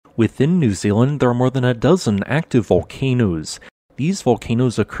Within New Zealand, there are more than a dozen active volcanoes. These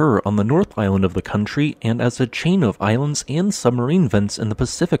volcanoes occur on the North Island of the country and as a chain of islands and submarine vents in the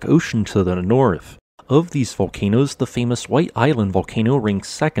Pacific Ocean to the north. Of these volcanoes, the famous White Island volcano ranks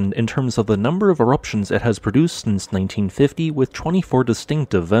second in terms of the number of eruptions it has produced since 1950, with 24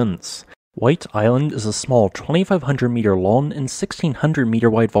 distinct events. White Island is a small 2,500 meter long and 1,600 meter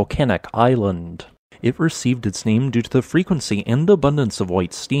wide volcanic island. It received its name due to the frequency and abundance of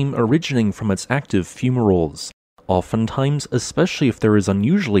white steam originating from its active fumaroles. Oftentimes, especially if there is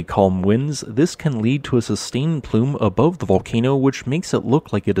unusually calm winds, this can lead to a sustained plume above the volcano which makes it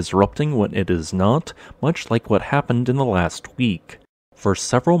look like it is erupting when it is not, much like what happened in the last week. For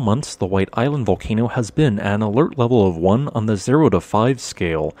several months, the White Island volcano has been at an alert level of 1 on the 0 to 5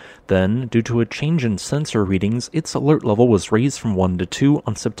 scale. Then, due to a change in sensor readings, its alert level was raised from 1 to 2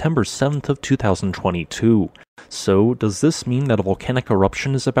 on September 7th of 2022. So, does this mean that a volcanic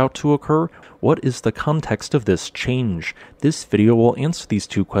eruption is about to occur? What is the context of this change? This video will answer these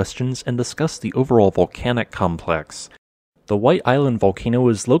two questions and discuss the overall volcanic complex. The White Island volcano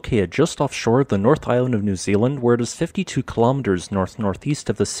is located just offshore of the North Island of New Zealand, where it is 52 kilometers north-northeast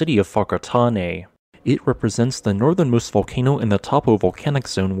of the city of Whakatane. It represents the northernmost volcano in the topovolcanic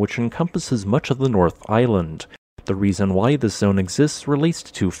zone, which encompasses much of the North Island. The reason why this zone exists relates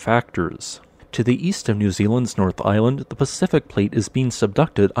to two factors. To the east of New Zealand's North Island, the Pacific Plate is being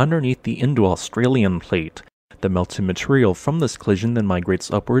subducted underneath the Indo-Australian Plate. The melted material from this collision then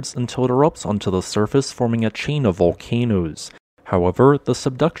migrates upwards until it erupts onto the surface, forming a chain of volcanoes. However, the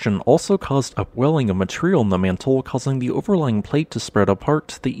subduction also caused upwelling of material in the mantle, causing the overlying plate to spread apart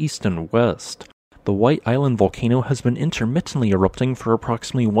to the east and west. The White Island volcano has been intermittently erupting for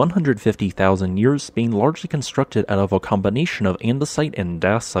approximately 150,000 years, being largely constructed out of a combination of andesite and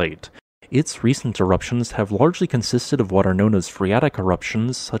dacite. Its recent eruptions have largely consisted of what are known as phreatic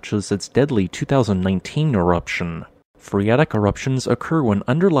eruptions, such as its deadly 2019 eruption. Phreatic eruptions occur when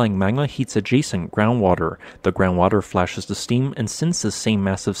underlying magma heats adjacent groundwater. The groundwater flashes to steam, and since this same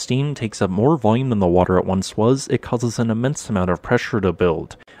massive steam takes up more volume than the water it once was, it causes an immense amount of pressure to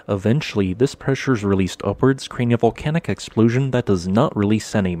build. Eventually, this pressure is released upwards, creating a volcanic explosion that does not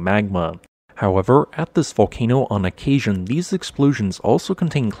release any magma. However, at this volcano on occasion, these explosions also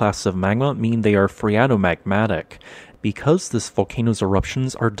contain classes of magma, meaning they are phreatomagmatic. Because this volcano's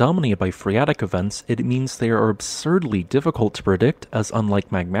eruptions are dominated by phreatic events, it means they are absurdly difficult to predict, as unlike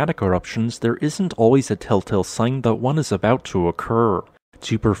magmatic eruptions, there isn't always a telltale sign that one is about to occur.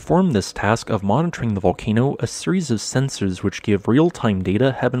 To perform this task of monitoring the volcano, a series of sensors which give real-time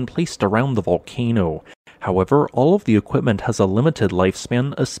data have been placed around the volcano. However, all of the equipment has a limited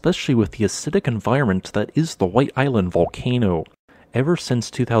lifespan, especially with the acidic environment that is the White Island volcano. Ever since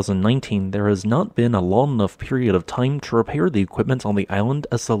 2019, there has not been a long enough period of time to repair the equipment on the island,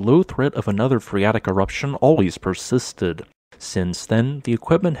 as the low threat of another phreatic eruption always persisted. Since then, the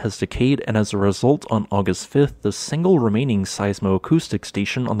equipment has decayed, and as a result, on August 5th, the single remaining seismoacoustic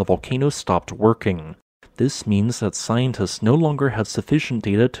station on the volcano stopped working. This means that scientists no longer have sufficient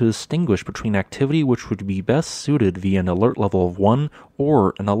data to distinguish between activity which would be best suited via an alert level of 1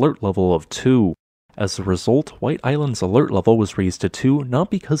 or an alert level of 2. As a result, White Island's alert level was raised to 2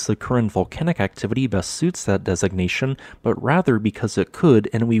 not because the current volcanic activity best suits that designation, but rather because it could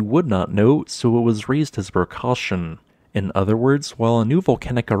and we would not know, so it was raised as a precaution. In other words, while a new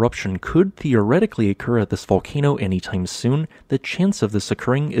volcanic eruption could theoretically occur at this volcano anytime soon, the chance of this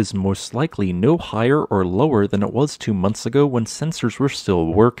occurring is most likely no higher or lower than it was 2 months ago when sensors were still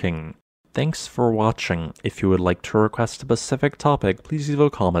working. Thanks for watching. If you would like to request a specific topic, please leave a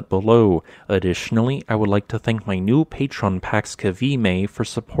comment below. Additionally, I would like to thank my new patron Pax Kavime for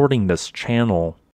supporting this channel.